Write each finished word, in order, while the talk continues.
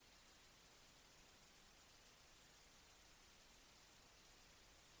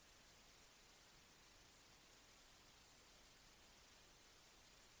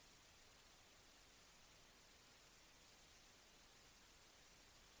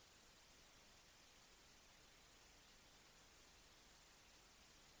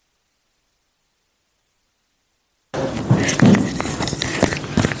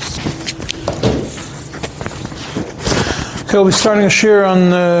Okay, we'll be starting a shiur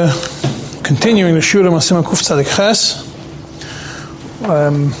on continuing the shiurim on סימן Kuf Tzadik Ches,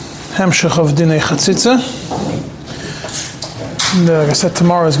 Hemshech of Dinei Chatzitza. Like I said,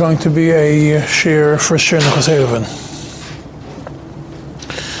 tomorrow is going to be a first shiur in the Chosei.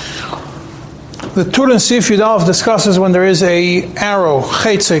 The Tur in Sif Yud Aleph discusses when there is a arrow,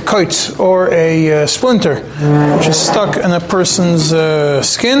 chetz, a koitz, or a splinter, which is stuck in a person's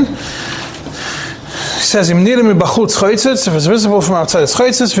skin. He says, if it's visible from outside, it's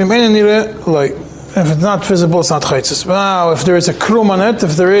chaitzes. If it's not visible, it's not chaitzes. Now, if there is a krum on it,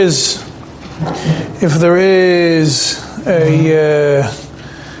 if there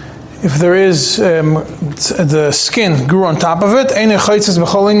is the skin grew on top of it,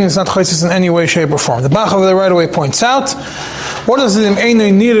 it's not chaitzes in any way, shape, or form. The Bach over there right away points out, what is the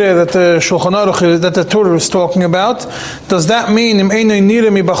im'enoi nire that the Shulchan Aruch, that the Torah is talking about? Does that mean im'enoi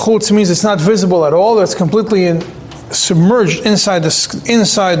nire mi bachutz means it's not visible at all? It's completely submerged inside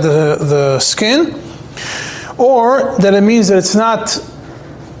the skin, or that it means that it's not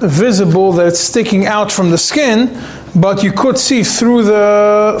visible, that it's sticking out from the skin, but you could see through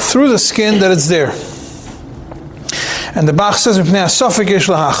the skin that it's there? And the Bach says,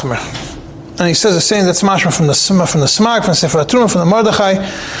 and he says the same that's mashma from the Smag, from the Sefer HaTruma, from the Mordechai.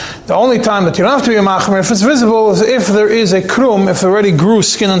 The only time that you don't have to be a machmer if it's visible is if there is a krum, if there already grew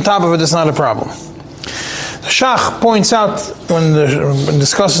skin on top of it, it's not a problem. The Shach points out, when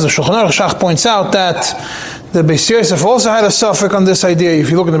discusses the Shulchan Aruch, Shach points out that the Beis Yosef also had a suffix on this idea.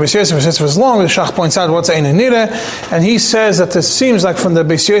 If you look at the Beis Yosef is long, the Shach points out what's ein nire, and he says that it seems like from the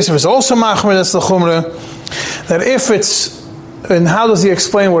Beis Yosef is also machmer, that's the chumrah, that if it's, and how does he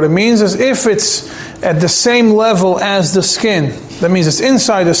explain what it means? Is if it's at the same level as the skin, that means it's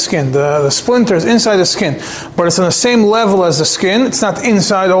inside the skin, the splinter is inside the skin, but it's on the same level as the skin, it's not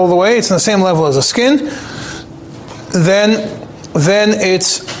inside all the way, it's on the same level as the skin, then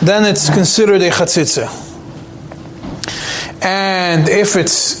it's considered a chatzitza. And if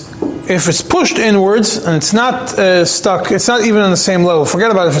it's pushed inwards and it's not stuck, it's not even on the same level. Forget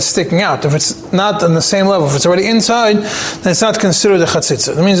about if it's sticking out. If it's not on the same level, if it's already inside, then it's not considered a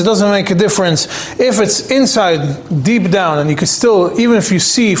chatzitza. That means it doesn't make a difference if it's inside, deep down, and you can still, even if you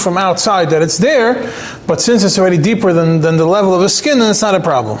see from outside that it's there, but since it's already deeper than the level of the skin, then it's not a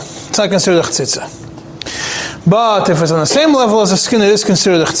problem. It's not considered a chatzitza. But if it's on the same level as the skin, it is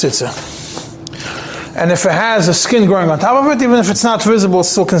considered a chatzitza. And if it has a skin growing on top of it, even if it's not visible, it's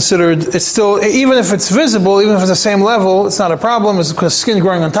still considered, even if it's visible, even if it's the same level, it's not a problem. It's because skin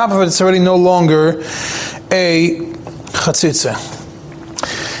growing on top of it, it's already no longer a chatzitza.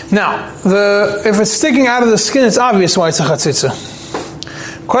 Now, if it's sticking out of the skin, it's obvious why it's a chatzitza.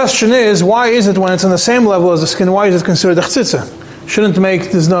 Question is, why is it when it's on the same level as the skin, why is it considered a chatzitza?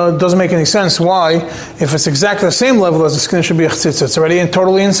 Doesn't make any sense why, if it's exactly the same level as the skin, it should be a chatzitza. It's already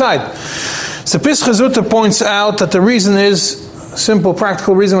totally inside. So Pischei Zuta points out that the reason is, simple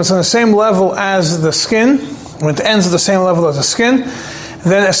practical reason, it's on the same level as the skin, when it ends at the same level as the skin,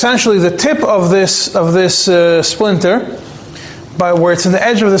 then essentially the tip of this splinter, by where it's in the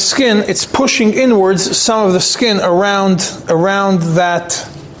edge of the skin, it's pushing inwards some of the skin around the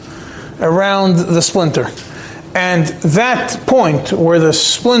splinter. And that point where the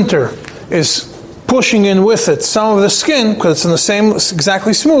splinter is pushing in with it some of the skin, because it's in the same,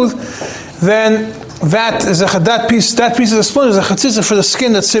 exactly smooth, then that piece of the splinter is a chatzitza for the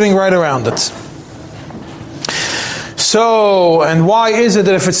skin that's sitting right around it. So, and why is it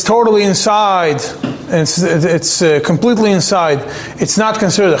that if it's totally inside, it's completely inside, it's not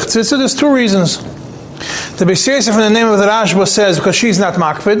considered a chatzitza? There's two reasons. The Beis Yosef in the name of the Rashba says because she's not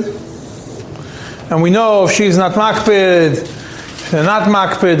makpid. And we know if she's not makpid, then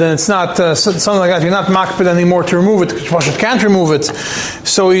it's not something like that. You're not makpid anymore to remove it because Pashut can't remove it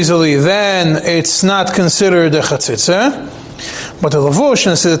so easily. Then it's not considered a chatzitza. But the Lavush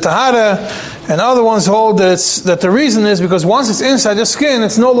and the Tahara and other ones hold that the reason is because once it's inside the skin,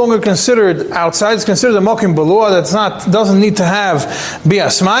 it's no longer considered outside. It's considered a mokim belua doesn't need to have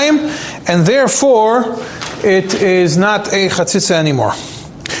bias mayim, and therefore it is not a chatzitza anymore.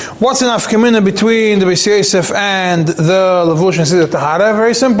 What's an afkamina between the Beis Yosef and the Lavush and Siddur Tahara?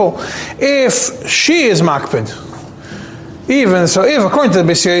 Very simple. If she is makpid, if according to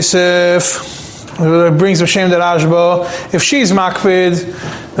the Beis Yosef, it brings the shame that Ashba, if she's makpid,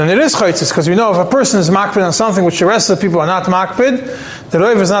 then it is chaitzis, because we know if a person is makpid on something which the rest of the people are not makpid, the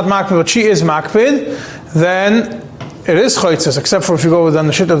Roiv is not makpid, but she is makpid, then it is chaitzis, except for if you go with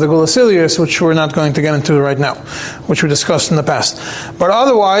the shit of the Gulasilius, which we're not going to get into right now, which we discussed in the past. But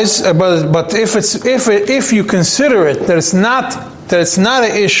otherwise, but if you consider it that it's not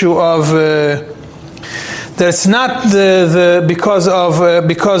an issue of that it's not because of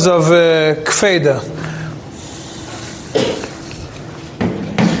kfeda.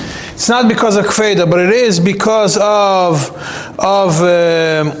 It's not because of kfeda, but it is because of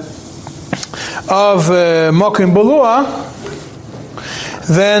mokim balua.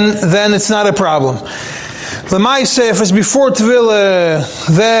 Then it's not a problem. L'maaseh, if it's before Tvila,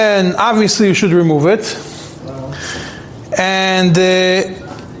 then obviously you should remove it. And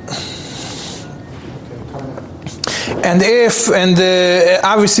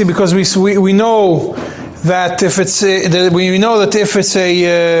obviously because we know that if it's we know that if it's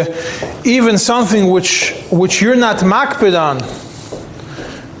even something which you're not makpid on,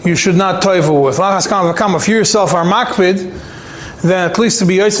 you should not toivel with. If you yourself are makpid, then at least to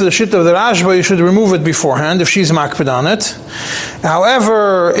be yotze the shit of the Rashba, you should remove it beforehand if she's makpid on it.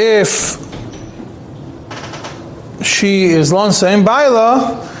 However, if she is lonsa in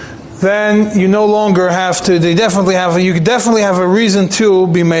baila, then you no longer have to. You definitely have a reason to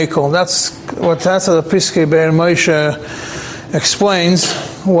be mekel. That's how the Piskei Be'er Moshe explains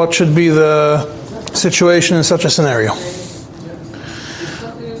what should be the situation in such a scenario.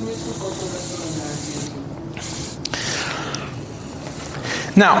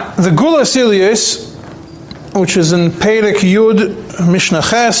 Now, the Gula Silius, which is in Perek Yud, Mishnah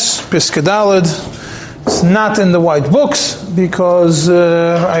Ches, Piskei Daled, it's not in the white books because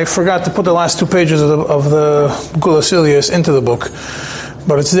I forgot to put the last 2 pages of the Gula Silius into the book,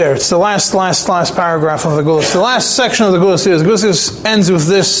 but it's there. It's the last paragraph of the Gula. It's the last section of the Gula Silius. Gula Silius ends with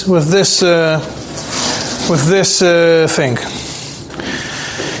this thing.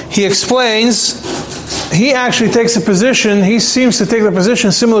 He explains. He actually takes a position, he seems to take the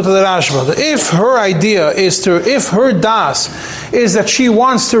position similar to the Rashba. That if her idea if her das is that she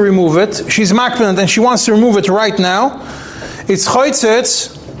wants to remove it, she's makpid and she wants to remove it right now, it's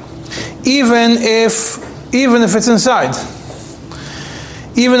choitzets even if it's inside.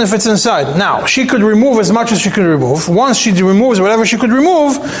 Even if it's inside. Now, she could remove as much as she could remove. Once she removes whatever she could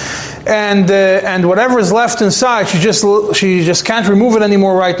remove, and whatever is left inside, she just can't remove it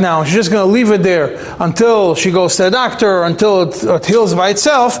anymore right now. She's just going to leave it there until she goes to the doctor, until it heals by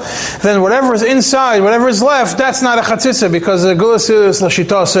itself. Then whatever is inside, whatever is left, that's not a chatzitza, because the Gula Silius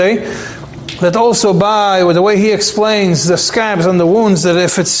Lashita say that also by the way he explains the scabs on the wounds, that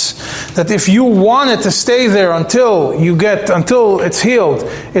if you want it to stay there until it's healed,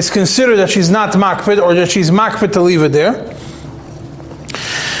 it's considered that she's not makpid, or that she's makpid to leave it there.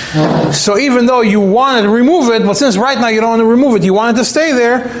 So even though you wanted to remove it, but since right now you don't want to remove it, you want it to stay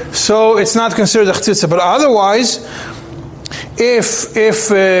there, so it's not considered a chtzitza. But otherwise, if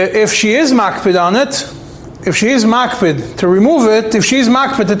she is makpid on it, if she is makpid to remove it, if she is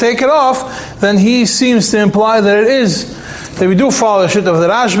makpid to take it off, then he seems to imply that we do follow the shit of the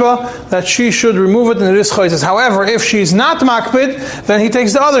Rashba, that she should remove it and it is choitzes. However, if she's not makpid, then he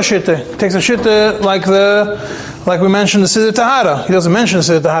takes the other shitta. He takes the shitta like we mentioned the Siddur Tahara. He doesn't mention the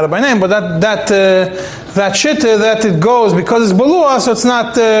Siddur Tahara by name, but that shitta, that it goes because it's balua, so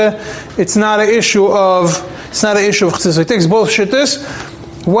it's not an issue of chtzis. So he takes both shittas.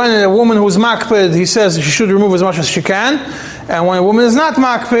 When a woman who's makpid, he says she should remove as much as she can, and when a woman is not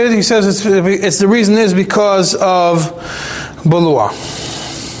makpid, he says it's the reason is because of balua.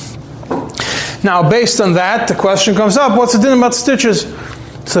 Now, based on that, the question comes up: what's the din about stitches?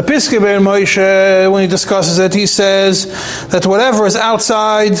 So Piskei Be'er Moshe, when he discusses it, he says that whatever is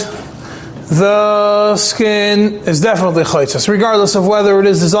outside the skin is definitely chaytzas, regardless of whether it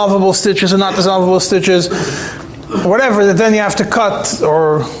is dissolvable stitches or not dissolvable stitches. Whatever, that then you have to cut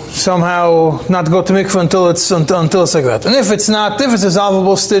or somehow not go to mikveh until it's like that. And if it's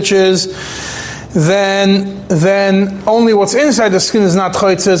dissolvable stitches, then only what's inside the skin is not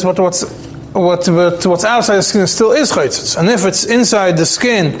chaytzas, but what's outside the skin still is chaytzas. And if it's inside the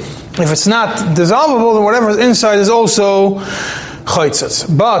skin, if it's not dissolvable, then whatever is inside is also chaytzas.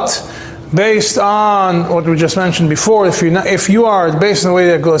 But based on what we just mentioned before, if you are based on the way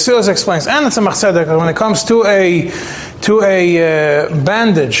that Gula Silius explains, and it's a machzedek, when it comes to a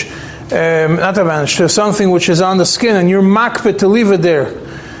bandage, not a bandage, to something which is on the skin, and you're makpid to leave it there,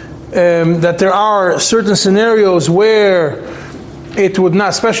 that there are certain scenarios where it would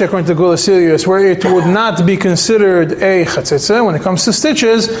not, especially according to Gula Silius, where it would not be considered a chatzitza. When it comes to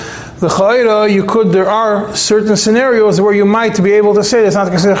stitches, the chayra, there are certain scenarios where you might be able to say it's not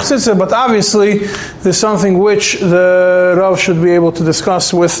considered chatzitza, but obviously there's something which the Rav should be able to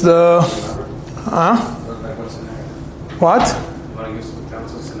discuss with the... What? You want to use the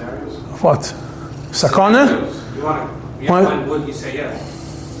council scenarios? What? Sakana? You want to find wood, you say yes.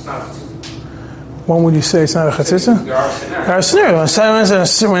 It's not chatzitza. When would you say it's not a chatzitza? There are scenarios. There are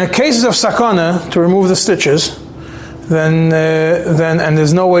scenarios. When in cases of sakana, to remove the stitches, then and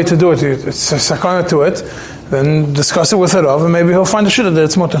there's no way to do it, it's a sakana to it, then discuss it with the Rav, and maybe he'll find a shita that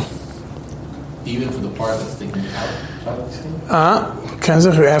it's mutter. Even for the part that's sticking out?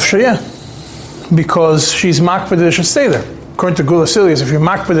 Yeah. Because she's makpid, it should stay there. According to Gula Silius, if you're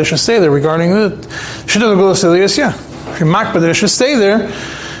makpid, it should stay there. Regarding the shita of Gula Silius, yeah. If you're makpid, it should stay there,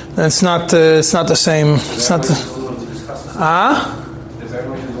 then it's not the same. It's not the... Is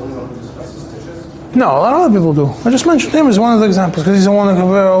everyone who's only going to discuss the stitches? No, a lot of other people do. I just mentioned him as one of the examples because he's the one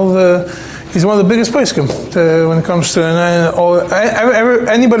he's one of the biggest poskim when it comes to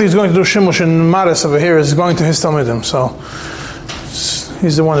anybody who's going to do shimush and maris over here is going to his talmidim. So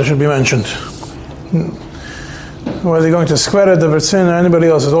he's the one that should be mentioned. Whether they're going to Skveret, the Bertzin, or anybody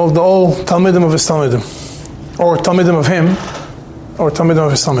else, it's all talmidim of his talmidim, or talmidim of him, or talmidim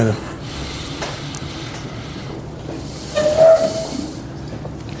of his talmidim.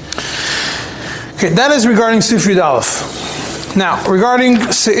 Okay, that is regarding Seif Yud Aleph. Now, regarding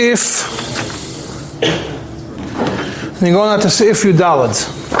Seif, you go now to Seif Yud Daled.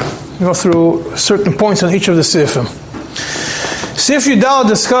 You go through certain points on each of the Seifim. Seif Yud Daled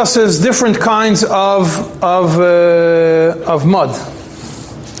discusses different kinds of mud.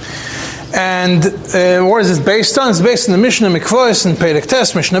 And what is it based on? It's based on the Mishnah Mikvos and Perek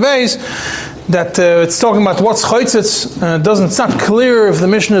Tes, Mishnah Beis, that it's talking about what's chaytzitz. It's not clear if the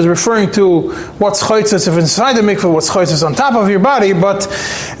Mishnah is referring to what's chaytzitz, if inside the mikveh, what's chaytzitz on top of your body, but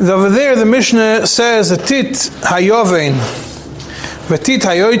over there the Mishnah says a tit hayovein, v'tit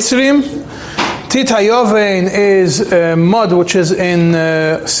hayoitzrim. Tit hayovein is mud which is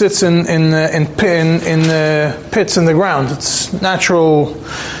sits in pits in the ground. It's natural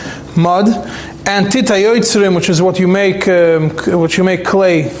mud, and tit hayoitzrim, which is what you make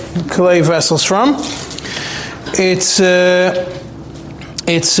clay vessels from. He says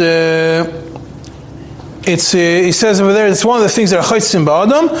over there, it's one of the things that are chaytzim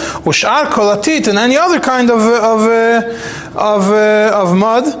ba'adam, u'sh'ar kol hatit, and any other kind of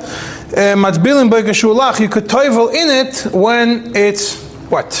mud. Matbilin b'geshu'ulach, you could toivel in it when it's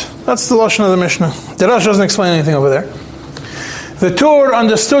wet. That's the lashon of the Mishnah. The Rosh doesn't explain anything over there. The Tur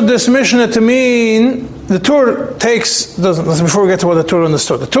understood this Mishnah to mean, the Tur before we get to what the Tur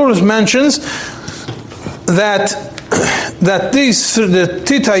understood, the Tur mentions that these, the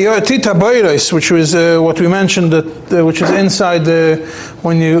tita boiros, which was what we mentioned, which is inside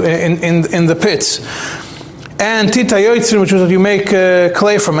when you in the pits, and tita yoitzin, which is what you make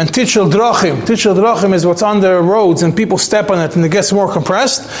clay from, and tichel drachim is what's on the roads and people step on it and it gets more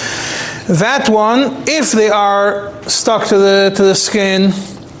compressed. That one, if they are stuck to the skin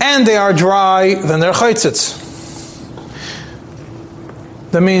and they are dry, then they're chaytzitz.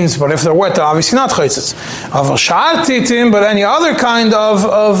 That means, but if they're wet, they're obviously not chaytzitz. Aval sha'ar titim, but any other kind of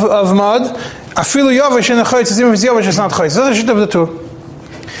mud, afilu yovish in the chaytzitz, even if it's yovish, it's not chaytzitz. That's the shit of the Tur.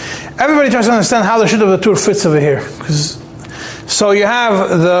 Everybody tries to understand how the shit of the Tur fits over here. So you have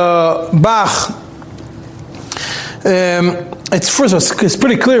the Bach. It's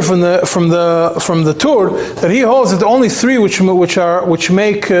pretty clear from the Tur that he holds that the only three which are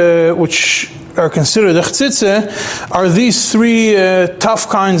considered chtzitze are these three tough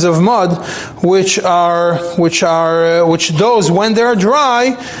kinds of mud, which those when they're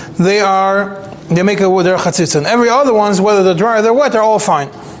dry they make they're chtzitze, and every other ones, whether they're dry or they're wet, they're all fine.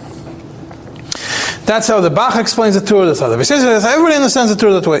 That's how the Bach explains the Tur. That's how he says it. Everybody understands the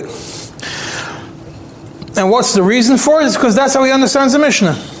Tur that way. And what's the reason for it? It's because that's how he understands the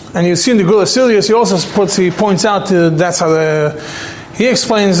Mishnah. And you see in the Gula Silius, he points out that's how he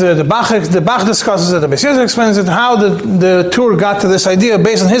explains the Bach discusses it. The Beis Yosef explains it, how the Tur got to this idea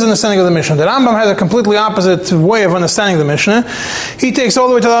based on his understanding of the Mishnah. The Rambam has a completely opposite way of understanding the Mishnah. He takes all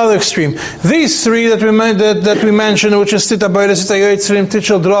the way to the other extreme. These three that we mentioned, which is Tita Beiris, Tita Yoitzrim,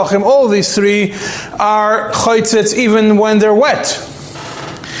 Tichel Drachim, all these three are chaytzitz even when they're wet.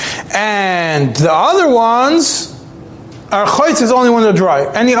 And the other ones are chaytzitz only when they're dry.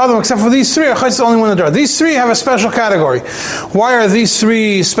 Any other one, except for these three, are chaytzitz only when they're dry. These three have a special category. Why are these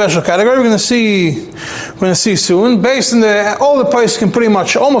three special category? We're going to see soon. Based on all the poskim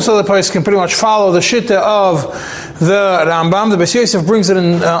almost all the poskim can pretty much follow the shitta of the Rambam. The Beis Yosef brings it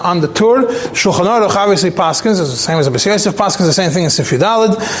in on the Tur. Shulchan Aruch obviously paskins, it's the same as the Beis Yosef paskins, the same thing as Seif Yud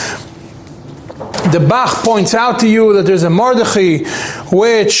Daled. The Bach points out to you that there's a Mordechai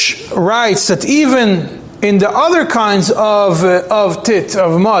which writes that even in the other kinds of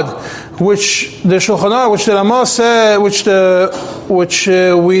mud, which the Shulchan Aruch, which the Rama said, which we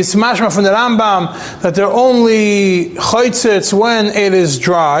smashma from the Rambam, that they're only chaytzitz when it is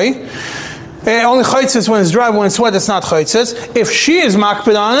dry. Only chaytzitz when it's dry. When it's wet, it's not chaytzitz. If she is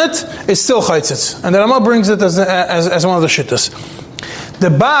makpid on it, it's still chaytzitz. And the Rama brings it as one of the shittas.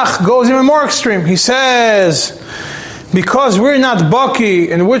 The Bach goes even more extreme. He says, because we're not baki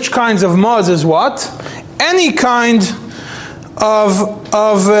in which kinds of muds is what, any kind of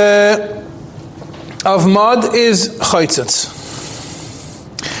mud is chaytzitz.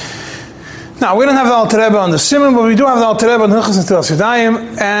 Now, we don't have the Alter Rebbe on the Siman, but we do have the Alter Rebbe on Hilchos Netilas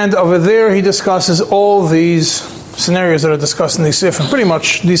Yadayim, and over there he discusses all these scenarios that are discussed in the Sif, and pretty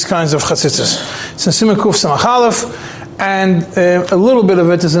much these kinds of chatzitzes. It's in Siman Kuf Samach Aleph, and a little bit of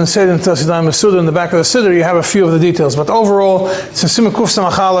it is in Seder Netilas Yadayim Mesuda. In the back of the Siddur, you have a few of the details, but overall, it's in Siman Kuf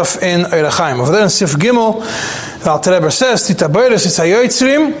Samach Aleph in Eirachaim. Over there in Sif Gimel, the Alter Rebbe says, Titabayres is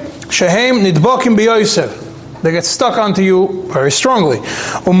hayoytzrim, shehem nidbokim biyoyser. They get stuck onto you very strongly.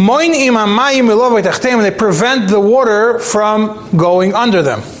 And they prevent the water from going under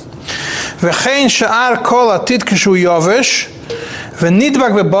them.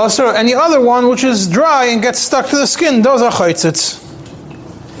 Any other one which is dry and gets stuck to the skin, those are chaytzitz.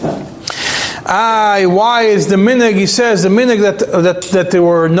 Why is the minig? He says the minig that they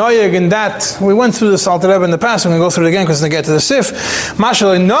were noyeg in that. We went through this Alter Rebbe in the past. I'm going to go through it again because they get to the sif.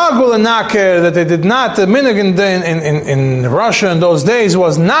 Mashallah nagul naker, that they did not. The minig in Russia in those days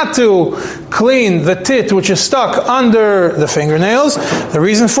was not to clean the tit which is stuck under the fingernails. The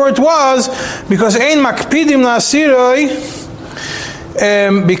reason for it was because ein makpidim la'asiroi.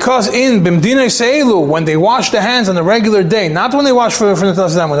 Because in Bimdinei Seilu, when they wash their hands on a regular day, not when they wash for the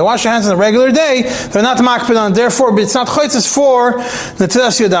Netilas Yadayim, when they wash their hands on a regular day, they're not makpid on it. Therefore, it's not chaytzis for the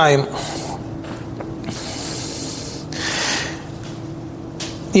Netilas Yadayim.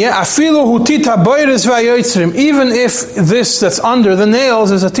 Yeah, afilu hu tita boyres v'ayotzrim. Even if this that's under the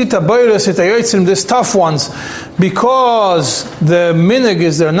nails is a tita boyres v'ayotzrim, these tough ones, because the minig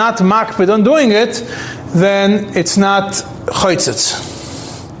is they're not makpid on doing it, then it's not chaytzitz.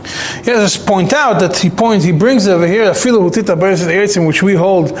 He has to point out that he brings over here a filu hutita beres eretzim, which we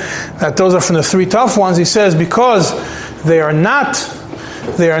hold that those are from the three tough ones. He says because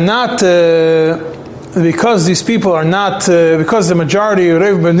because these people are not, because the majority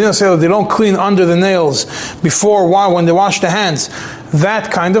they don't clean under the nails when they wash their hands.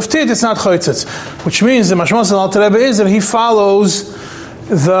 That kind of tit, it's not chaytzitz. Which means the mashmas al Alter Rebbe is that he follows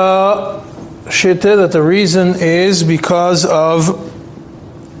the shitta that the reason is because of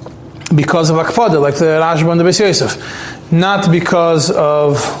akpada, like the Rashba and the Beis Yosef, not because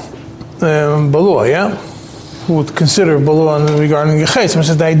of balua. Yeah, who would consider balua regarding yechetz, which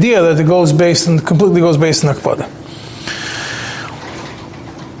is the idea that it completely goes based on akpada.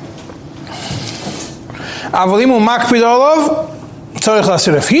 Avalimu makpid olav tzarich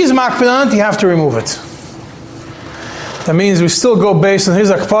lasir. If he's makpid on it, you have to remove it. That means we still go based on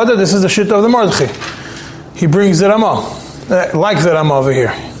his akpada. This is the shit of the Mordechai. He brings the Ramah, like the Ramah over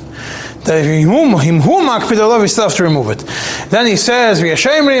here. That if who makpid olav, we still have to remove it. Then he says,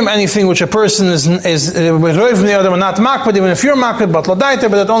 anything which a person is with roiv from the other, not makpid, even if you're makpid, but ladaita,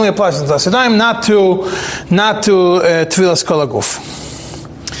 but that only applies to Netilas Yadayim, not to tefillas kol haguf.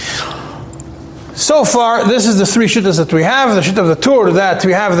 So far, this is the three shittas that we have. The shit of the Tur, that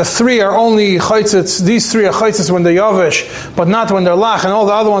we have the three are only chaytzitz. These three are chaytzitz when they're yavish, but not when they're lach, and all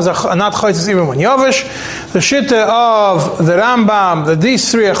the other ones are not chaytzitz even when yavish. The shitta of the Rambam, that these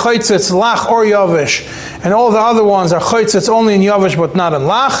three are chaytzitz, lach or yavish, and all the other ones are chaytzitz only in yavish but not in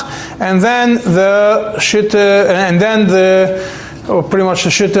lach. And then the shitta, and then pretty much the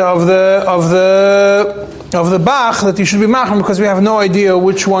shitta of the Bach, that you should be machmir because we have no idea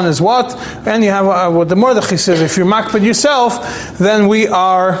which one is what. And you have what the Mordechai says: if you're makpid yourself, then we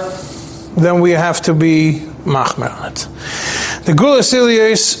have to be machmir on it. The Gulas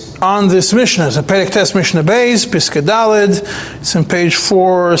Ilyos on this Mishnah is a Perek Tes Mishnah Beis Piska Daled. It's on page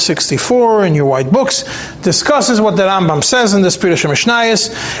 464 in your white books. Discusses what the Rambam says in the Pirush Mishnayos,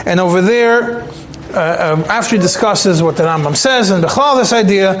 and over there, after he discusses what the Rambam says and Bechlal this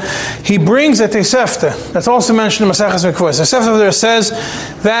idea, he brings a Tosefta that's also mentioned in Maseches Mikvos. The Tosefta there says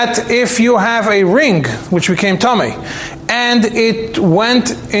that if you have a ring which became tummy and it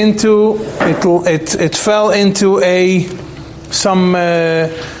went into it fell into a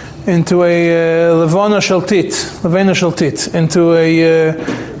levana shaltit, into a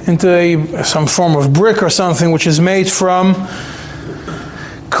some form of brick or something which is made from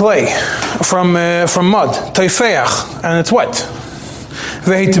clay, from mud, taifeach, and it's wet.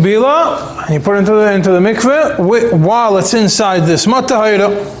 Vehitbila, and you put it into the mikveh while it's inside this matahira.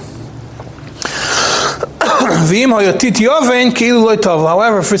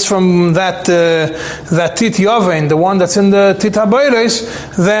 However, if it's from that tit yovein, the one that's in the tit habayres,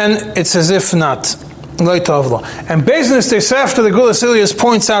 then it's as if not. And based on this Tosefta, the Gulas Ilias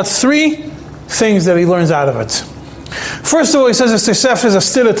points out three things that he learns out of it. First of all, he says this Tosefta is a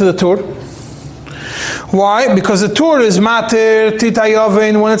stila to the Tur. Why? Because the Tur is matir tit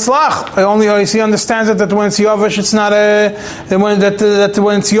hayovein when it's lach. He understands it that when it's yovesh, it's not when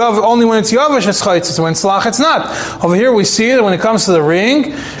it's yovesh, only when it's yovesh it's chaytzitz. When it's lach, it's not. Over here we see that when it comes to the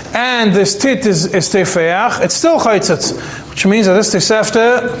ring, and this tit is tefeach, it's still chaytzitz, which means that this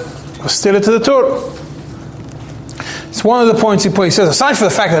Tosefta is stila to the Tur. It's one of the points he says, aside from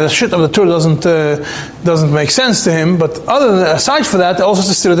the fact that the shit of the Tur doesn't make sense to him, but aside from that, also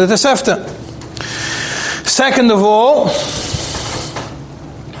it's still the Tosefta. Second of all,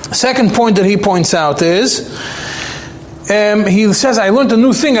 second point that he points out is, he says, I learned a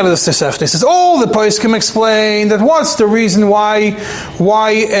new thing out of this Tosefta. He says, all the poskim explain that what's the reason why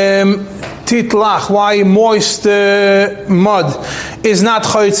titlach, why moist mud is not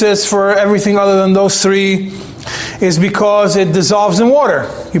chaytzes for everything other than those three, is because it dissolves in water.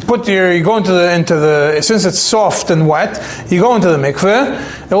 You go into the since it's soft and wet, you go into the mikveh,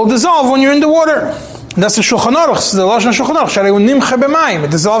 it will dissolve when you're in the water. And that's the Shulchan Aruch, the Lashon Shulchan Aruch,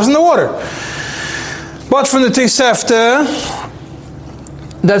 it dissolves in the water. But from the Tosefta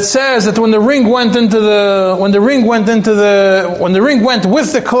that says that when the ring went with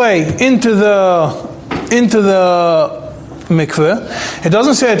the clay into the mikveh, it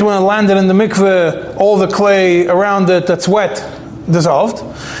doesn't say that when it landed in the mikveh, all the clay around it that's wet dissolved.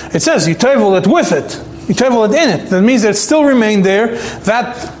 It says you tevel it with it, you tevel it in it. That means that it still remained there.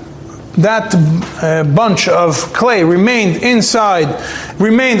 That bunch of clay remained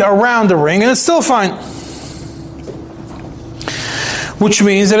around the ring, and it's still fine. Which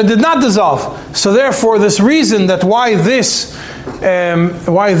means that it did not dissolve. So therefore, this reason that why this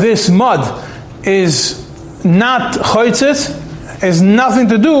mud is not chaytzit has nothing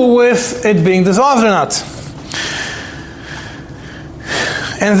to do with it being dissolved or not.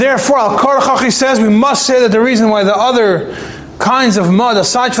 And therefore, Al-Karachach, he says, we must say that the reason why the other kinds of mud,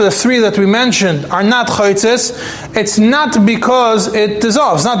 aside from the three that we mentioned, are not chaytzis, it's not because it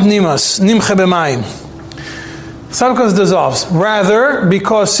dissolves, not nimas, nimche b'mayim. It's not because it dissolves. Rather,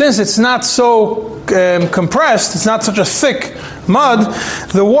 because since it's not so compressed, it's not such a thick mud,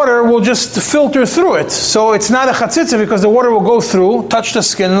 the water will just filter through it. So it's not a chatzitza because the water will go through, touch the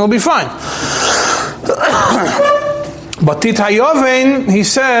skin, and it'll be fine. But tit hayovein, he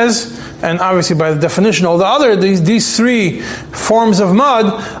says, and obviously by the definition, all the other, these three forms of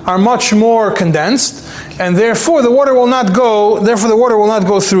mud are much more condensed, and therefore the water will not go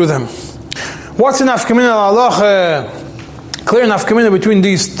through them. What's enough kamina halacha? Clear enough kamina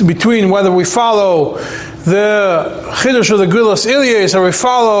between whether we follow the Chiddush of the Gulas Ilias, or we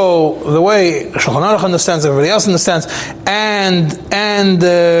follow the way Shulchan Aruch understands, everybody else understands, and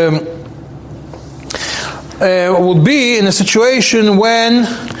would be in a situation when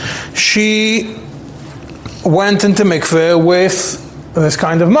she went into mikveh with this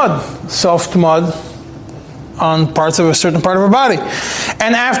kind of mud, soft mud, on parts of a certain part of her body.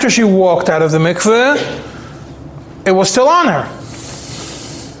 And after she walked out of the mikveh, it was still on her.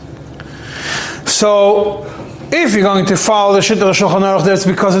 So, if you're going to follow the Shita of Shulchan Aruch, that's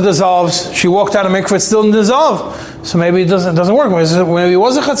because it dissolves. She walked out of mikveh, it still didn't dissolve. So maybe it doesn't work. Maybe it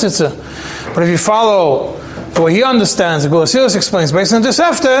was a chatzitza. But if you follow the way he understands, the Gulas Ilias explains, based on this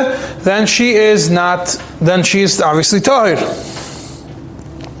after, then she is obviously tahir.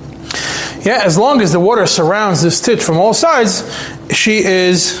 Yeah, as long as the water surrounds this tit from all sides, she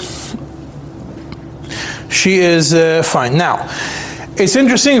is fine. Now, it's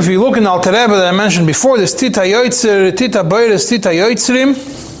interesting if you look in Alter Rebbe that I mentioned before, this tit hayoitzer, tit habayres, tit hayoitzrim.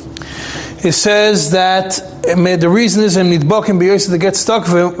 It says that the reason is they get stuck.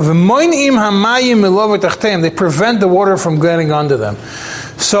 They prevent the water from getting under them.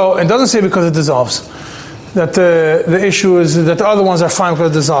 So it doesn't say because it dissolves. That the issue is that the other ones are fine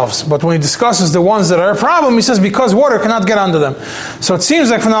because it dissolves. But when he discusses the ones that are a problem, he says because water cannot get under them. So it seems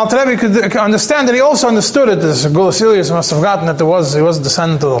like from the Alter Rebbe you could understand that he also understood it. This Gulas Ilias must have gotten that he was a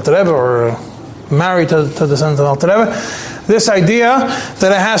descendant of the Alter Rebbe or married to the descendant of the Alter Rebbe. This idea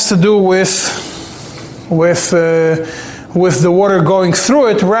that it has to do with the water going through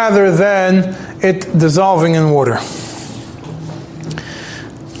it rather than it dissolving in water.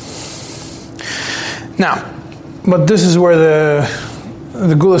 Now, but this is where the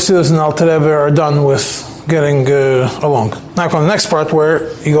Gulas Ilias and Alter Rebbe are done with getting along. Now come the next part where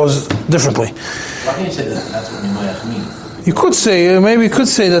he goes differently. Why can't you say that's what Nimayach means? You could say, maybe you could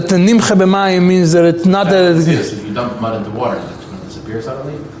say that the nimche b'mayim means that it's not that Yes, if you dump mud into water, it's going to disappear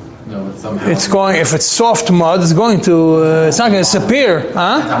suddenly? No, it's somehow... it's going, if it's soft mud, it's going to, it's not going to disappear.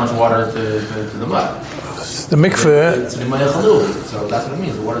 Huh? How much water to the mud? The mikveh. It's b'mayim chalul, so that's what it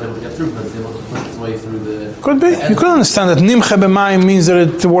means. The water that would get through, but it's able to push its way through the... Could be. You could understand that nimche b'mayim means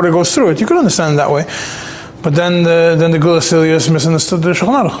that the water goes through it. You could understand it that way. But then the Gula Silius misunderstood the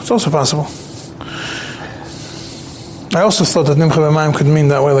Shulchan Aruch. It's also possible. I also thought that nimche b'mayim could mean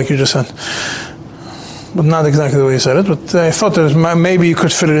that way, like you just said. But not exactly the way you said it. But I thought that maybe you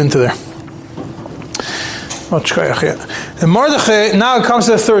could fit it into there. The Mordechai, now it comes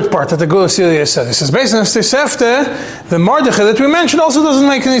to the third part that the Gula Silius said. It says, based on the Sefte, the Mordechai that we mentioned also doesn't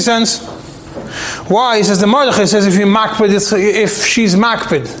make any sense. Why? He says, the Mordechai says, if she's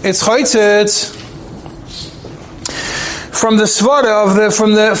makpid, it's chaytzitz. From the svara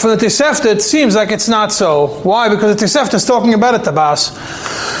from the Tosefta, it seems like it's not so. Why? Because the Tosefta is talking about a tabas.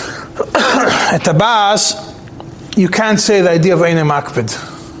 A tabas, you can't say the idea of eine makpid,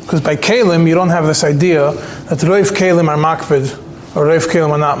 because by kalim you don't have this idea that roiv kalim are makpid or roiv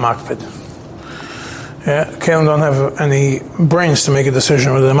kalim are not makpid. Yeah, kalim don't have any brains to make a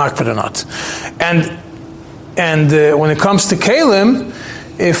decision whether they're makpid or not. And when it comes to kalim,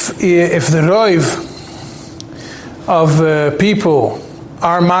 if the roiv of people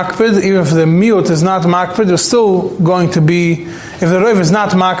are makpid, even if the miut is not makpid, there's still going to be, if the roiv is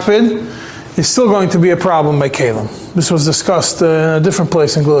not makpid, it's still going to be a problem by kalim. This was discussed in a different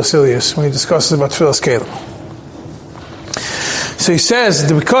place in Gula Silius when he discusses about tefillas kalim. So he says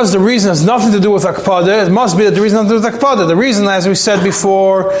that because the reason has nothing to do with akpada, it must be that the reason has nothing to do with akpada. The reason, as we said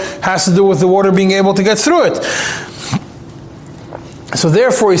before, has to do with the water being able to get through it. So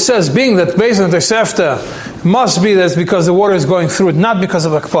therefore he says, being that based on the Tosefta, must be that it's because the water is going through it, not because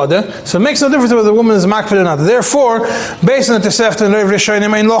of akpada. So it makes no difference whether the woman is makpid or not. Therefore, based on the Tosefta and Reiv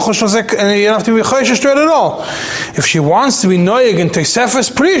Rishonim, and you don't have to be choishes straight at all. If she wants to be noyeg in Tosefes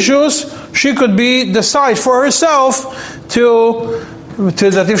Prishus, she could decide for herself to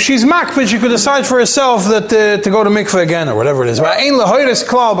that if she's makpid, she could decide for herself that to go to mikveh again or whatever it is. But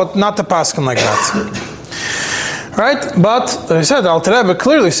not to paskin like that. Right? But, as I said, Alter Rebbe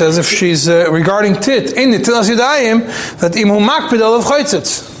clearly says if she's regarding tit in the Tilas Yudayim, that imhu makpid olav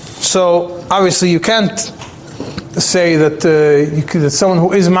chaytzitz. So, obviously you can't say that that someone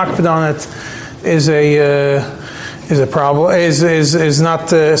who is makpid on it is a problem, is not,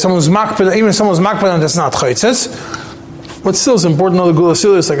 someone who's makpid, even someone who's makpid on it, that's not chaytzitz. But still it's important to know the Gula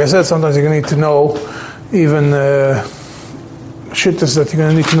Silius. Like I said, sometimes you're going to need to know even shittas that you're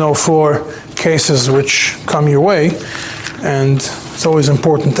going to need to know for cases which come your way, and it's always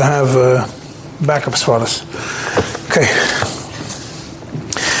important to have backup svaras. Okay.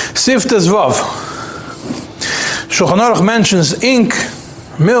 Siftas Vav. Shulchan Aruch mentions ink,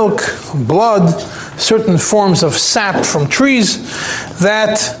 milk, blood, certain forms of sap from trees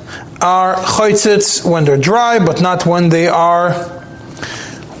that are chaytzitz when they're dry, but not when they are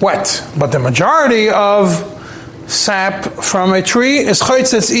wet. But the majority of sap from a tree is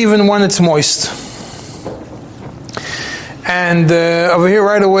chaytzitz even when it's moist. And over here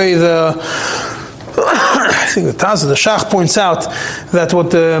right away I think the Taz, the Shach points out that what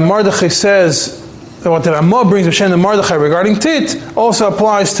the Mordechai says, what the Ramah brings Hashem the Mordechai regarding tit, also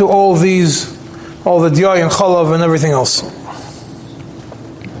applies to all the diyai and chalav and everything else.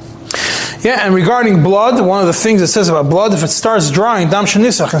 Yeah, and regarding blood, one of the things it says about blood, if it starts drying, dam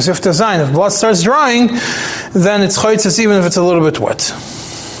shenisach and sifta zayin, if blood starts drying, then it's chaytzitz even if it's a little bit wet.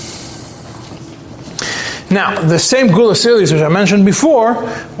 Now, the same Gula Silius which I mentioned before,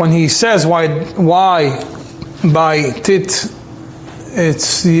 when he says why by tit,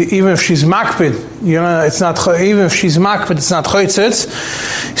 it's even if she's makpid, it's not, even if she's makpid, it's not chaytzitz.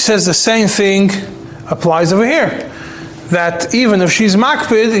 He says the same thing applies over here. That even if she's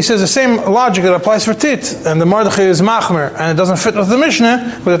makpid, he says the same logic that applies for tit, and the Mordechai is machmer, and it doesn't fit with the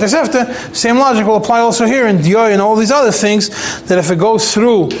Mishnah, with the Tosefta, same logic will apply also here in diyai and all these other things, that if it goes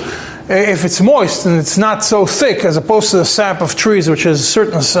through, if it's moist and it's not so thick, as opposed to the sap of trees, which is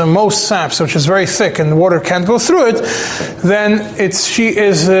most saps, which is very thick, and the water can't go through it, then it's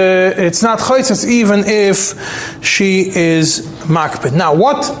not chaytzitz even if she is makpid. Now,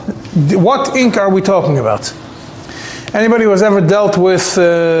 what ink are we talking about? Anybody who has ever dealt with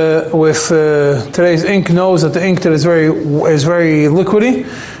today's ink knows that the ink that is very liquidy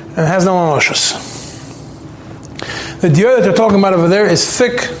and has no mamashas. The diyah that they're talking about over there is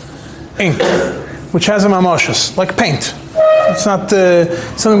thick ink, which has a mamashas, like paint. It's not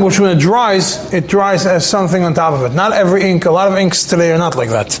something which when it dries as something on top of it. Not every ink, a lot of inks today are not like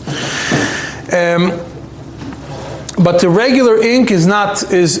that. But the regular ink is not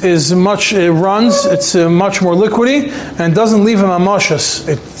is much. It runs. It's much more liquidy and doesn't leave him amashas.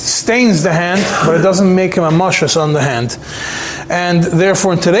 It stains the hand, but it doesn't make him amashas on the hand. And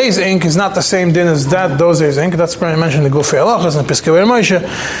therefore, in today's ink is not the same din as those days ink. That's what I mentioned in the Gufei Halachos and Piskei Moshe.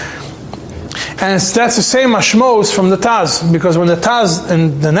 And that's the same mashmos from the Taz, because when the Taz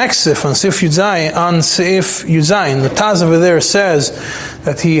in the next sif on Sif Yuzayin, the Taz over there says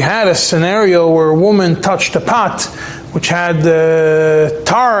that he had a scenario where a woman touched a pot which had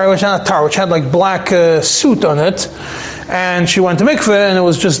which had like black soot on it, and she went to mikveh and it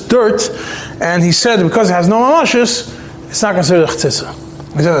was just dirt, and he said because it has no mamashis, it's not considered a chtzitza.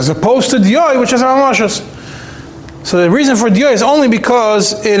 He said as opposed to diyoi, which has mamashis. So the reason for diyoi is only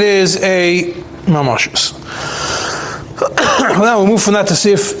because it is a mamashis. Now we'll move from that to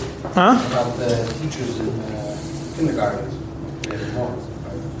see if... About the teachers in kindergartens.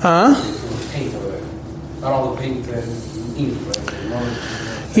 Paint over there. Not all the paint and ink, but...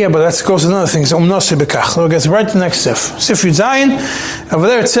 Yeah, but that goes to another thing. So umnasi bekach. So it gets right to the next sif. Sif Yuzayin. Over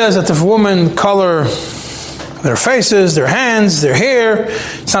there it says that if a woman color their faces, their hands, their hair,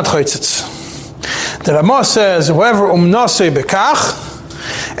 it's not chaytzitz. The Ramah says, whoever umnasi bekach,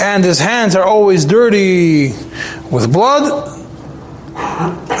 and his hands are always dirty with blood,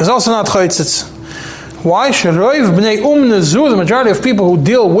 is also not chaytzitz. Why? Sheroiv b'nei umnazu, the majority of people who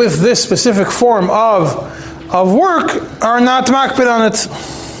deal with this specific form of work are not makpid on it.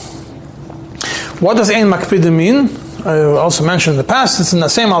 What does ein makpid mean? I also mentioned in the past, it's in the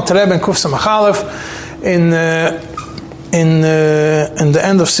same Alter Rebbe in Kuf Samach Aleph, in the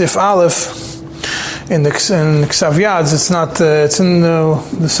end of Sif Aleph, in Ksav Yads. It's not. It's in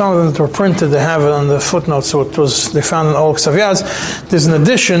some of them that were printed. They have it on the footnotes. So they found in all Ksav Yads. There's an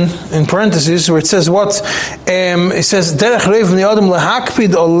addition in parentheses where it says what? It says Derech Reiv Bnei Adam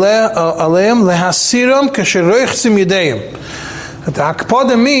lehakpid aleim lehasiram kasher roichtzim yedeim. The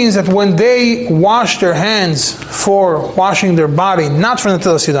hakpada means that when they wash their hands for washing their body, not for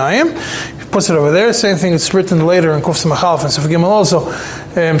netilas yadayim, he puts it over there. Same thing. It's written later in Kuf Samach Aleph and Sif Gimel also.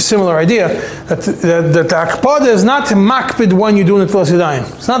 Similar idea that the hakpada is not makpid when you do netilas yadayim.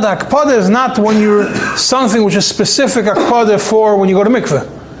 It's not the hakpada is not when you're something which is specific hakpada for when you go to mikveh.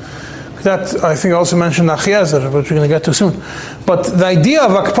 That I think I also mentioned Achiezer, which we're going to get to soon. But the idea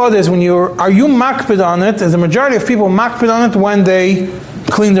of akpad is when are you makpid on it? Is the majority of people makpid on it when they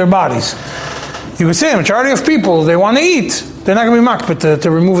clean their bodies? You could say the majority of people, they want to eat, they're not going to be makpid to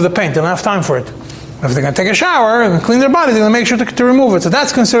remove the paint. They don't have time for it. If they're going to take a shower and clean their body, they're going to make sure to remove it. So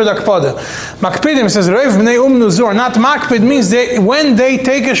that's considered akpada. Makpidim says Reiv b'nei umnuzur. Not makpid means when they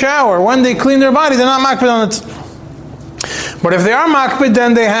take a shower, when they clean their body, they're not makpid on it. But if they are makpid,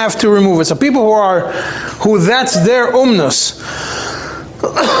 then they have to remove it. So people who that's their umnus,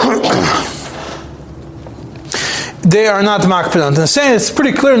 they are not makpid on it. And saying it's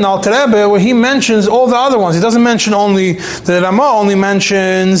pretty clear in Alter Rebbe where he mentions all the other ones. He doesn't mention only the Ramah. Only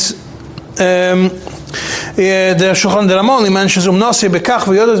mentions the Shulchan Ramah only mentions umnasi bekach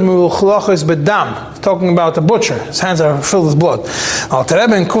v'yodas me'ulchlachos bedam. Talking about the butcher, his hands are filled with blood. Alter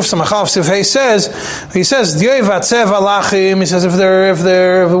Rebbe in Kuf Samach Aleph Sif Hey says diyoi v'atzev alachim. He says if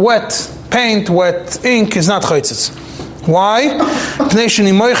they're wet paint, wet ink is not chaytzitz. Why?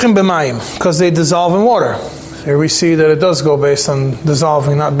 Because they dissolve in water. Here we see that it does go based on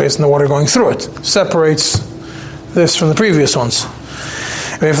dissolving, not based on the water going through it. Separates this from the previous ones.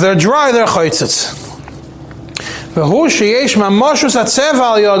 If they're dry, they're chaytzitz. As long as you have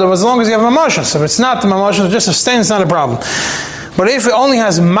mamashas. If it's not the mamashas, just a stain, it's not a problem. But if it only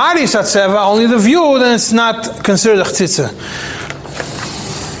has maris atzeva, only the view, then it's not considered a chtzitza.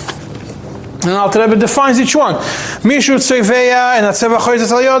 And Alter Rebbe defines each one. Mishu tzeiveya and atzeva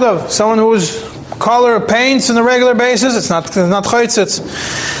chaytzitz al yodav. Someone who's color paints on a regular basis, it's not chaytzitz.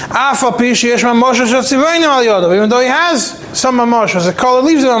 Afa pish yesh mamashas atziveinu al yodav. Even though he has some mamashas, the color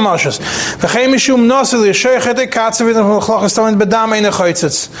leaves the mamashas. V'chein mishum nosil yeshoichet ekatzav v'chlachas tamid bedam ein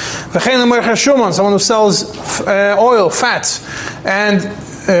chaytzitz. V'chein l'moicher shuman, someone who sells oil, fats, and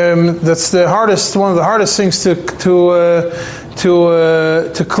that's one of the hardest things to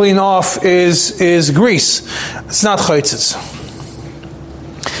clean off is grease. It's not chaytzitz.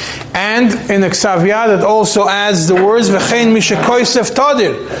 And in the Ksav Yad it also adds the words V'chein mishekoisef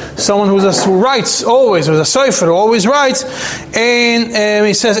tadir, someone who writes always, who's a sofer who always writes, and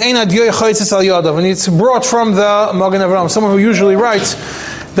he says Ein adiyoi chaytzitz al yadav, and it's brought from the Magen Avraham, someone who usually writes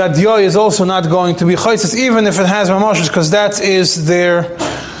that diyoi is also not going to be chaytzitz, even if it has mamashas, because that is their.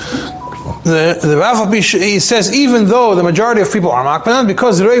 He says even though the majority of people are makpid,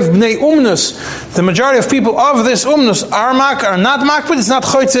 because Reiv b'nei umnus, the majority of people of this umnus are not makpid, it's not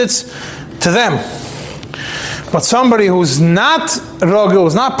chaytzitz to them. But somebody who's not rogel,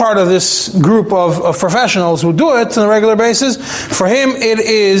 who's not part of this group of professionals who do it on a regular basis, for him it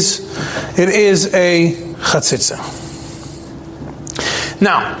is a chatzitza.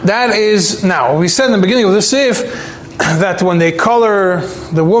 Now, we said in the beginning of this sif that when they color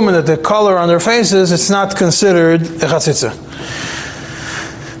the woman, that they color on their faces, it's not considered a chatzitza.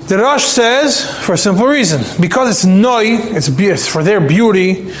 The Rosh says, for a simple reason, because it's noi, it's for their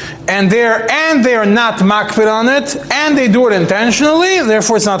beauty, and they are not makpid on it, and they do it intentionally,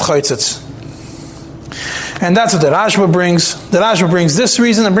 therefore it's not chaytzitz. And that's what the Rashba brings. The Rashba brings this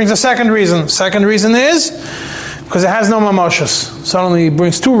reason and brings a second reason. Second reason is because it has no mamashas. Suddenly it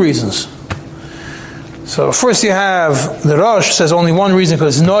brings two reasons. So first you have the Rosh says only one reason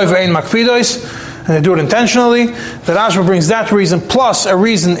because it's noi ve'ein makpidos, and they do it intentionally. The Rashba brings that reason plus a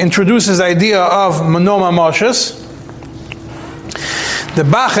reason, introduces the idea of no mamashas. The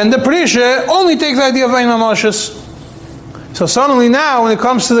Bach and the Prisha only take the idea of ve'ein mamashas. So suddenly now, when it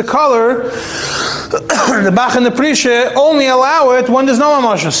comes to the color, the Bach and the Prisha only allow it when there's no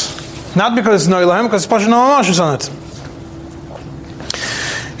mamashas. Not because it's no ilahem, because it's no mamashas on it.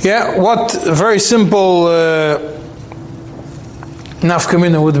 Yeah, what a very simple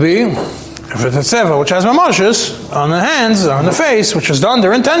nafkamina would be, if it's a tzeva which has mamashas on the hands, or on the face, which is done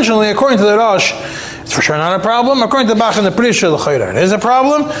there intentionally, according to the Rosh, it's for sure not a problem. According to the Bach and the Prisha, it is a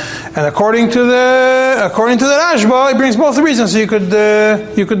problem. And according to the Rashba, it brings both the reasons. So you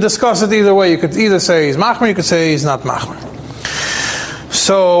could discuss it either way. You could either say he's machmer, you could say he's not machmer.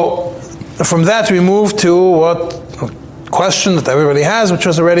 So from that we move to what question that everybody has, which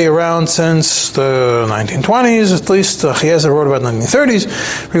was already around since the 1920s, at least. Chiezer wrote about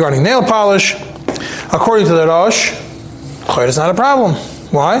 1930s regarding nail polish. According to the Rosh, chayr is not a problem.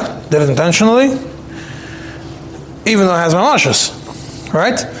 Why? Did it intentionally, even though it has mamashas,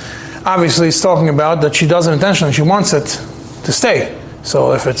 right? Obviously, it's talking about that she does it intentionally. She wants it to stay.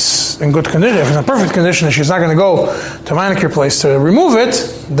 So if it's in good condition, if it's in perfect condition, and she's not going to go to a manicure place to remove it,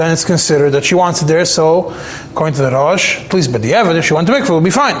 then it's considered that she wants it there. So, according to the Rosh, please, but the evidence, if she wants to make it, will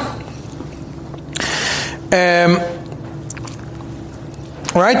be fine.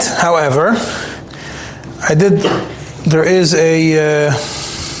 Right? However,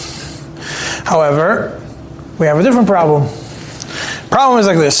 we have a different problem. Problem is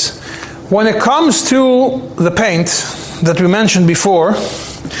like this. When it comes to the paint that we mentioned before,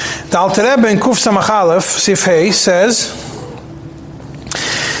 the Alter Rebbe in Kuf Samach Aleph, Sif Hey, says,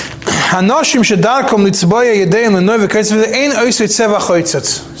 Hanoshim shedarkom litzboya yedein lenoi v'kaitzvah ein oisei tzeva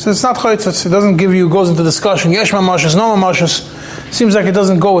choitzatz. So it's not choitzatz. It doesn't goes into discussion. Yesh mamashas, no mamashas. Seems like it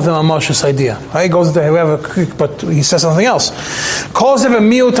doesn't go with the mamashas idea. Right? It goes into whoever, but he says something else. Calls it a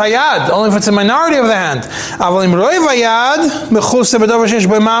miut hayad, only if it's a minority of the hand. Aval im roiv hayad mechus bedavar sheish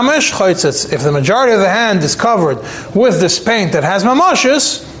bo mamash choitzatz. If the majority of the hand is covered with this paint that has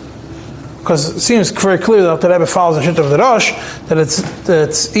mamashas, because it seems very clear that the Rebbe follows the shit of the Rosh, that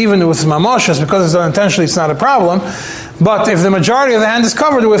it's even with mamashas, because it's done intentionally, it's not a problem. But if the majority of the hand is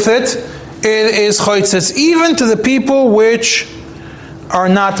covered with it, it is choitzatz, even to the people which are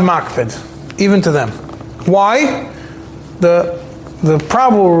not makpid, even to them. Why? The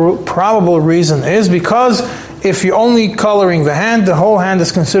probable reason is because if you're only coloring the hand, the whole hand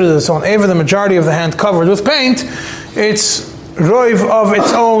is considered its own aver. The majority of the hand covered with paint, it's roiv of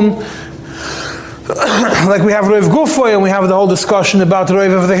its own. Like we have roiv gufoy, and we have the whole discussion about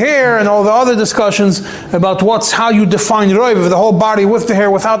roiv of the hair, and all the other discussions about how you define roiv of the whole body, with the hair,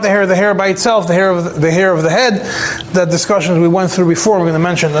 without the hair by itself, the hair of the head. That discussions we went through before. We're going to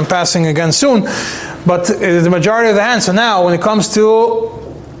mention them passing again soon. But the majority of the hand. So now, when it comes to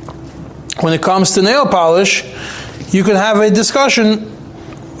nail polish, you could have a discussion.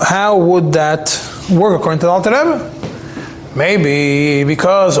 How would that work according to the Alter Rebbe? Maybe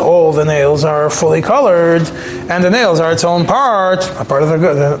because all the nails are fully colored, and the nails are its own part, a part of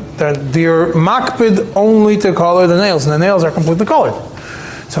they're makpid only to color the nails, and the nails are completely colored.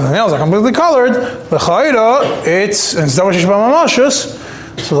 So if the nails are completely colored, the chayra, it's instead of mamashus,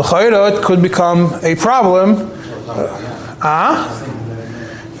 so the chayra, it could become a problem.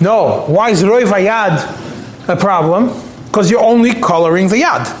 No, why is roiv hayad a problem? Because you're only coloring the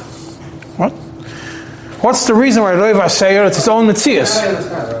yad. What? What's the reason why roiv haseir? It's its own metzias. I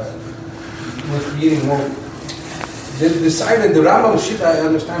understand. With reading more, the silence, the Rambam shit. I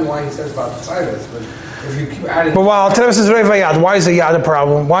understand why he says about the silence, but if you keep adding. But while Teres is roiv hayad, why is the yad a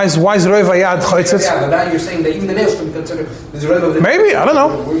problem? Why is roiv hayad choitzitz? Yeah, but now you're saying that even the nails can be considered. Maybe, I don't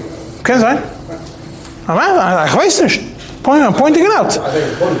know. Can sein? I weiß nicht. I'm pointing it out.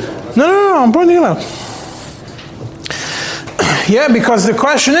 No, I'm pointing it out. Yeah, because the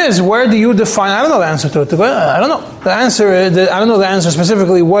question is, where do you define? I don't know the answer to it. I don't know the answer. I don't know the answer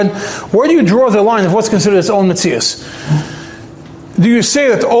specifically. Where do you draw the line of what's considered its own metzius? Do you say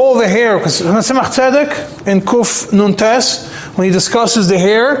that all the hair? Because Tzemach Tzedek in Kuf Nun Tes, when he discusses the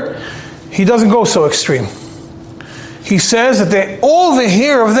hair, he doesn't go so extreme. He says that all the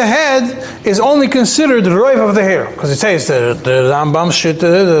hair of the head is only considered the roiv of the hair, because it says the Rambam shit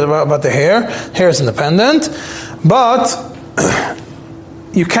about the hair. Hair is independent, but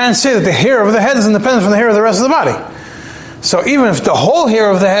you can't say that the hair of the head is independent from the hair of the rest of the body. So even if the whole hair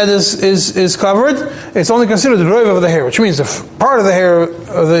of the head is covered, it's only considered the roiv of the hair, which means if part of the hair,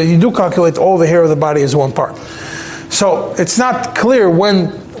 you do calculate all the hair of the body as one part. So it's not clear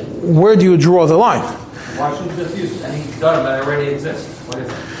where do you draw the line. Why shouldn't you just use any dharma that already exists? What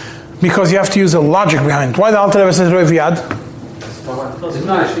is it? Because you have to use a logic behind it. Why the Alter Rebbe says roiv yad? It's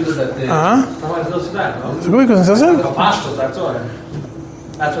not actually that the... Because it says it. That's all.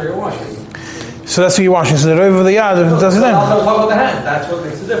 That's what you're washing. So that's what you're washing. So the roiv of the yad does it then. I'll talk about the hand. That's what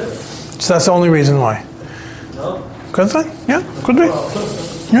makes the difference. So that's the only reason why. No? Could be. Yeah, could be.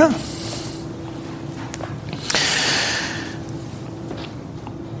 Yeah.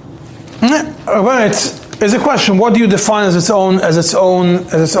 Well, it's a question. What do you define as its own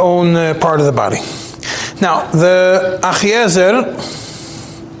part of the body? Now, the Achiezer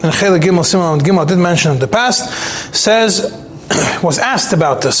in Chele Gimel Siman Gimel did mention in the past, was asked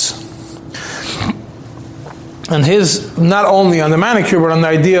about this. And his, not only on the manicure, but on the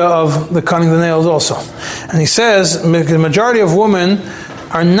idea of the cutting the nails also. And he says, the majority of women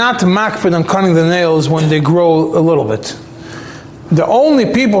are not makpid on cutting the nails when they grow a little bit. The only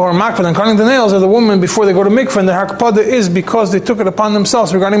people who are makpid on cutting the nails are the women before they go to mikveh, and the hakpada is because they took it upon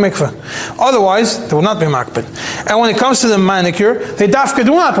themselves regarding mikveh. Otherwise, they will not be makpid. And when it comes to the manicure, they dafka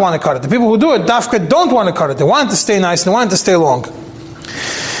do not want to cut it. The people who do it, dafka don't want to cut it. They want it to stay nice, and they want it to stay long.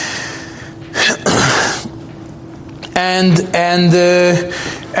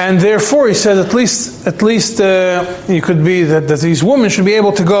 And therefore, he says at least you could be that these women should be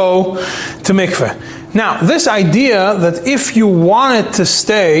able to go to mikveh. Now, this idea that if you want it to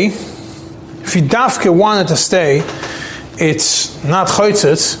stay, if you dafke want it to stay, it's not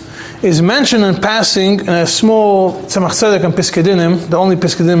choitzitz, is mentioned in passing in a small Tzemach Tzedek and Piskedinim, the only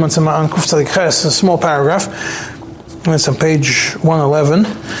Piskedinim on Kuf Tzadik Ches, a small paragraph, and it's on page 111,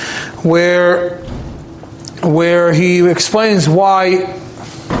 where he explains why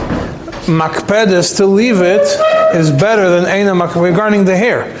makpedes to leave it is better than eina makpedes regarding the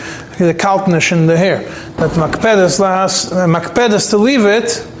hair, the kaltnish in the hair. That makpedes to leave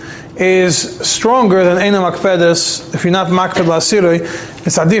it is stronger than eina makpedes. If you're not makped la'asiroi,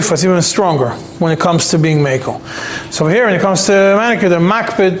 it's adif, it's even stronger when it comes to being mekel. So here, when it comes to manicure, they're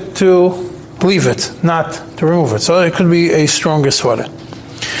makped to leave it, not to remove it. So it could be a stronger sweater.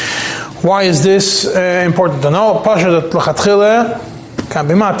 Why is this important to know? Pasha that lachatchila can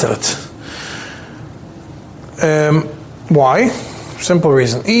be materet. Why? Simple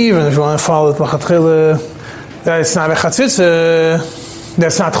reason. Even if you want to follow it lachatchila, that it's not a chatzitz,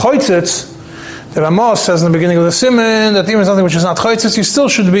 that's not choitzitz. The Ramos says in the beginning of the Siman that even something which is not choitzitz, you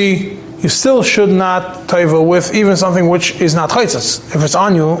still should not taiva with even something which is not choitzitz. If it's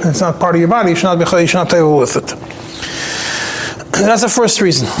on you and it's not part of your body, you should not taiva with it. That's the first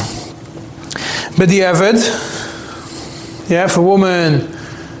reason. But the Eved, if a woman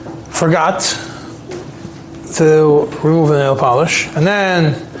forgot to remove the nail polish, and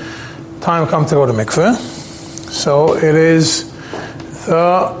then time come to go to mikveh, so it is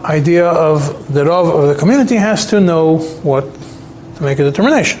the idea of the Rav of the community has to know what to make a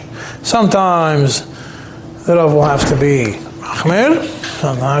determination. Sometimes the Rav will have to be machmir,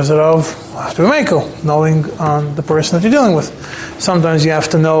 sometimes the Rav will have to be mekel, knowing on the person that you're dealing with. Sometimes you have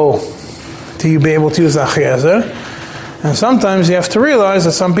to know to be able to use the achiezer, and sometimes you have to realize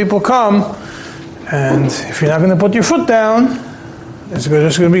that some people come, and if you're not going to put your foot down, there's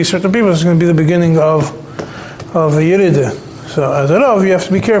going to be certain people. It's going to be the beginning of a yiride. So as a Rav, you have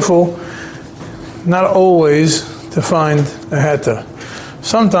to be careful, not always to find a heter.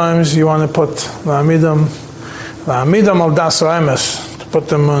 Sometimes you want to put la'amidam al das emes, to put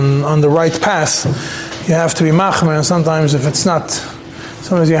them on the right path. You have to be machmer, and sometimes if it's not,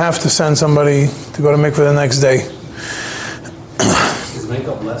 sometimes you have to send somebody to go to mikveh the next day. Is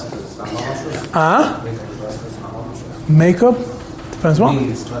makeup less because it's not malicious? Makeup is less because it's not malicious? Makeup? Depends what?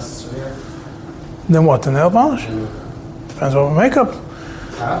 Meaning it's less severe? Then what, the nail polish? Depends what makeup.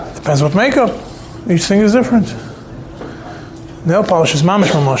 Depends what makeup. Each thing is different. Nail polish is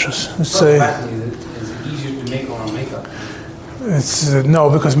mamish mamoshes. Is it easier to make on makeup? No,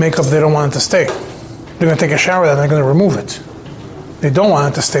 because makeup, they don't want it to stay. They're going to take a shower, then they're going to remove it. They don't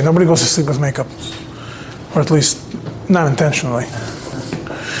want it to stay. Nobody goes to sleep with makeup, or at least not intentionally.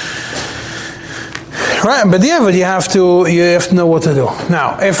 Right, but yeah, but you have to know what to do.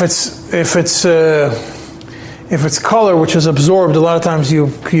 Now, if it's color which is absorbed, a lot of times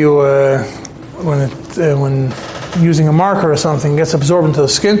when using a marker or something, it gets absorbed into the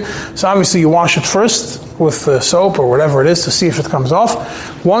skin. So obviously you wash it first with soap or whatever it is to see if it comes off.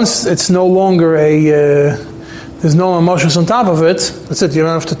 Once it's no longer there's no emotions on top of it, that's it. You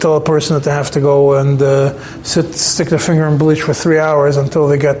don't have to tell a person that they have to go and stick their finger in bleach for 3 hours until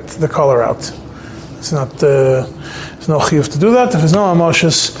they get the color out. It's not, there's no chiyuv to do that. If there's no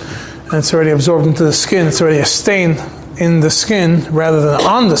emotions and it's already absorbed into the skin, it's already a stain in the skin rather than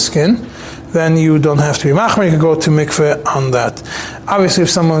on the skin, then you don't have to be machmer. You can go to mikveh on that. Obviously, if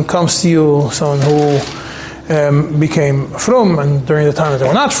someone comes to you, someone who became frum, and during the time that they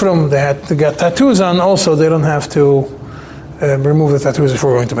were not frum, they had to get tattoos on, also they don't have to remove the tattoos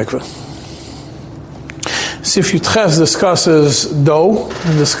before going to mikveh. Sif Yutches discusses dough,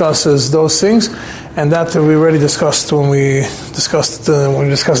 and discusses those things, and that we already discussed when we discussed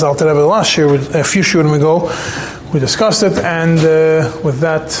Alter Rebbe last year, a few shiurim ago, we discussed it, and with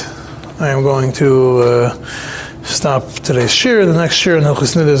that, I am going to stop today's shir. The next shir in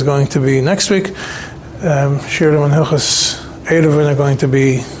Hilchos Nida is going to be next week. Shiurim and Hilchos Eruvin are going to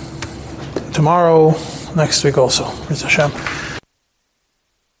be tomorrow, next week also. It's Hashem.